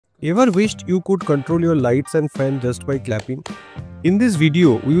Ever wished you could control your lights and fan just by clapping? In this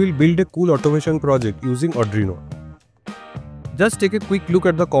video, we will build a cool automation project using Arduino. Just take a quick look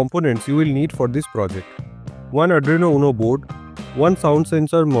at the components you will need for this project. One Arduino Uno board, one sound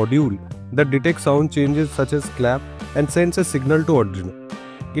sensor module that detects sound changes such as clap and sends a signal to Arduino.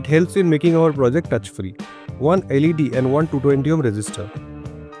 It helps in making our project touch-free. One LED and one 220 ohm resistor.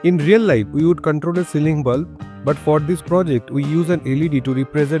 In real life, we would control a ceiling bulb, but for this project, we use an LED to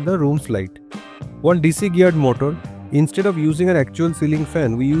represent the room's light. One DC geared motor. Instead of using an actual ceiling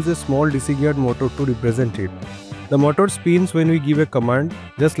fan, we use a small DC geared motor to represent it. The motor spins when we give a command,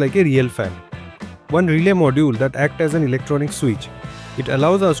 just like a real fan. One relay module that acts as an electronic switch. It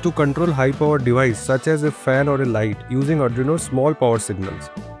allows us to control high-powered device such as a fan or a light using Arduino's small power signals.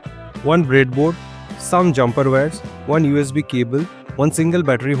 One breadboard, some jumper wires, one USB cable, one single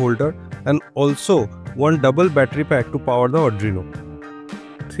battery holder, and also one double battery pack to power the Arduino.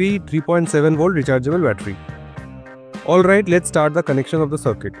 3.7 volt rechargeable battery. Alright, let's start the connection of the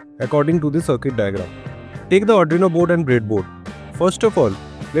circuit according to the circuit diagram. Take the Arduino board and breadboard. First of all,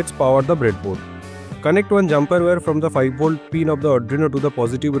 let's power the breadboard. Connect one jumper wire from the 5 volt pin of the Arduino to the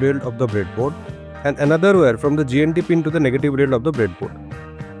positive rail of the breadboard and another wire from the GND pin to the negative rail of the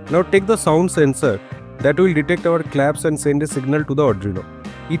breadboard. Now take the sound sensor that will detect our claps and send a signal to the Arduino.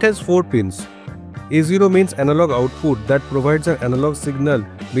 It has 4 pins. A0 means analog output that provides an analog signal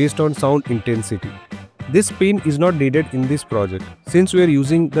based on sound intensity. This pin is not needed in this project since we are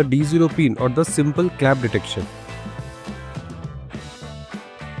using the D0 pin or the simple clap detection.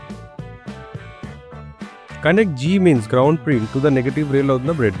 Connect G means ground pin to the negative rail on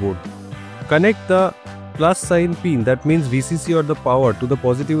the breadboard. Connect the plus sign pin that means VCC or the power to the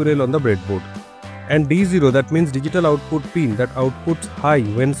positive rail on the breadboard. And D0 that means digital output pin that outputs high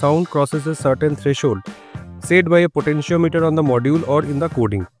when sound crosses a certain threshold set by a potentiometer on the module or in the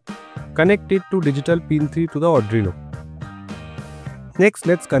coding. Connect it to digital pin 3 to the Arduino. Next,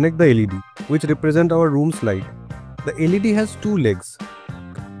 let's connect the LED, which represent our room's light. The LED has 2 legs.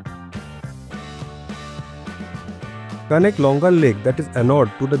 Connect longer leg that is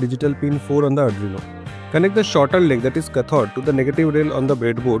anode to the digital pin 4 on the Arduino. Connect the shorter leg that is cathode to the negative rail on the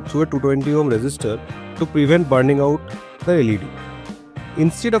breadboard through a 220 ohm resistor to prevent burning out the LED.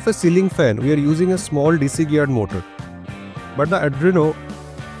 Instead of a ceiling fan, we are using a small DC geared motor. But the Arduino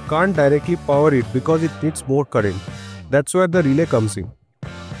can't directly power it because it needs more current. That's where the relay comes in.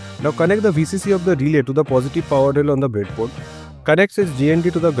 Now connect the VCC of the relay to the positive power rail on the breadboard. Connect its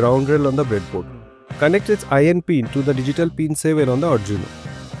GND to the ground rail on the breadboard. Connect its IN pin to the digital pin 7 on the Arduino.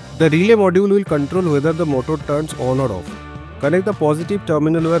 The relay module will control whether the motor turns on or off. Connect the positive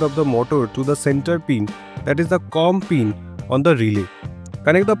terminal wire of the motor to the center pin, that is the COM pin on the relay.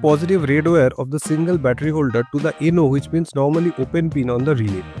 Connect the positive red wire of the single battery holder to the NO, which means normally open pin on the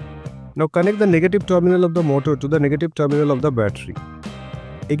relay. Now connect the negative terminal of the motor to the negative terminal of the battery.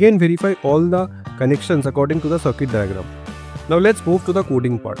 Again verify all the connections according to the circuit diagram. Now let's move to the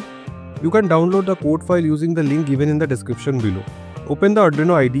coding part. You can download the code file using the link given in the description below. Open the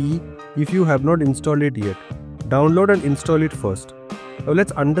Arduino IDE if you have not installed it yet. Download and install it first. Now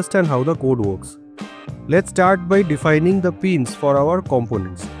let's understand how the code works. Let's start by defining the pins for our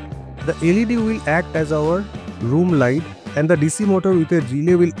components. The LED will act as our room light and the DC motor with a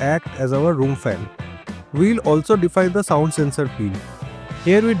relay will act as our room fan. We will also define the sound sensor pin.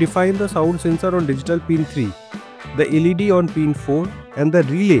 Here we define the sound sensor on digital pin 3, the LED on pin 4 and the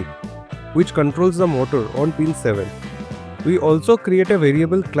relay which controls the motor on pin 7. We also create a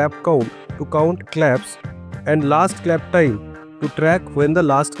variable clap count to count claps and last clap time to track when the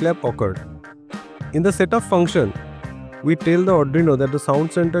last clap occurred. In the setup function, we tell the Arduino that the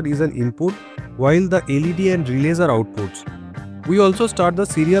sound center is an input while the LED and relays are outputs. We also start the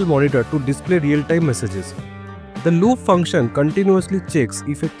serial monitor to display real-time messages. The loop function continuously checks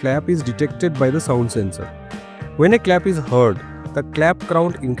if a clap is detected by the sound sensor. When a clap is heard, the clap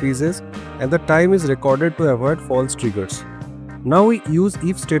count increases and the time is recorded to avoid false triggers. Now we use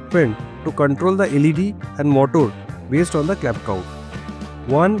if statement to control the LED and motor based on the clap count.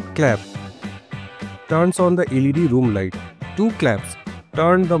 1 clap turns on the LED room light. 2 claps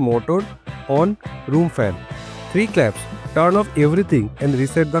turn the motor on room fan. 3 claps turn off everything and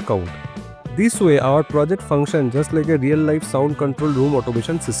reset the count. This way our project functions just like a real-life sound control room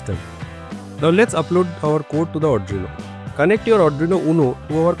automation system. Now let's upload our code to the Arduino. Connect your Arduino Uno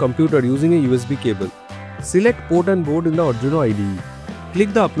to our computer using a USB cable. Select port and board in the Arduino IDE.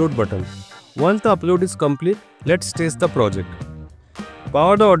 Click the upload button. Once the upload is complete, let's test the project.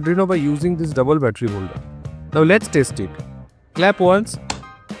 Power the Arduino by using this double battery holder. Now let's test it. Clap once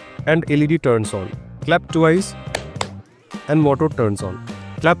and LED turns on. Clap twice and motor turns on.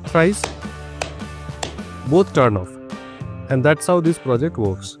 Clap thrice, both turn off. And that's how this project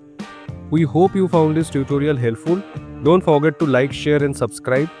works. We hope you found this tutorial helpful. Don't forget to like, share and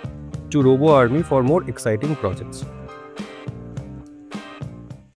subscribe to Roboarmy for more exciting projects.